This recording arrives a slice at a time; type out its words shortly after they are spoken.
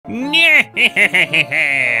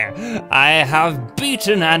I have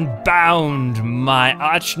beaten and bound my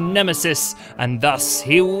arch nemesis, and thus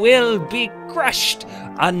he will be crushed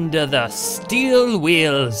under the steel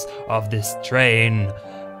wheels of this train.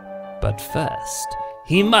 But first,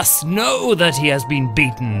 he must know that he has been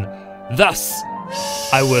beaten. Thus,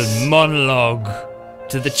 I will monologue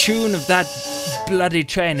to the tune of that bloody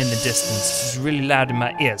train in the distance. It's really loud in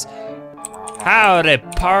my ears. Howdy,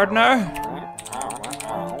 partner!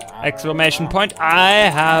 Exclamation point. I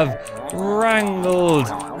have wrangled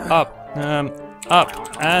up and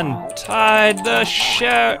tied the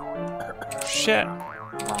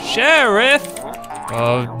sheriff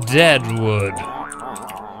of Deadwood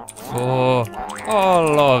for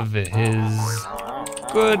all of his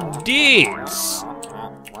good deeds.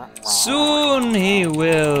 Soon he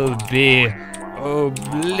will be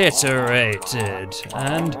obliterated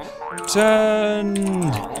and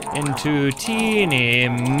turned into teeny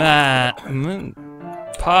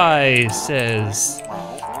pieces,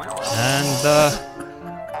 and the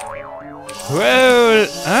whole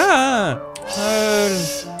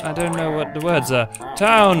I don't know what the words are.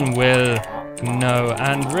 Town will know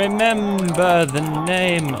and remember the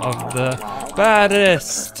name of the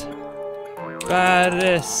baddest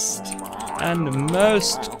and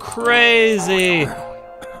most crazy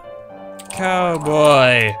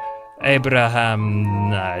cowboy,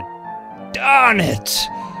 Abraham. Darn it!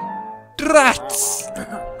 Drats!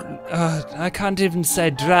 I can't even say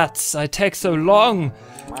drats. I take so long.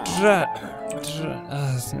 Drats.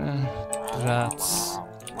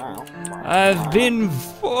 I've been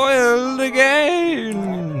foiled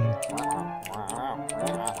again.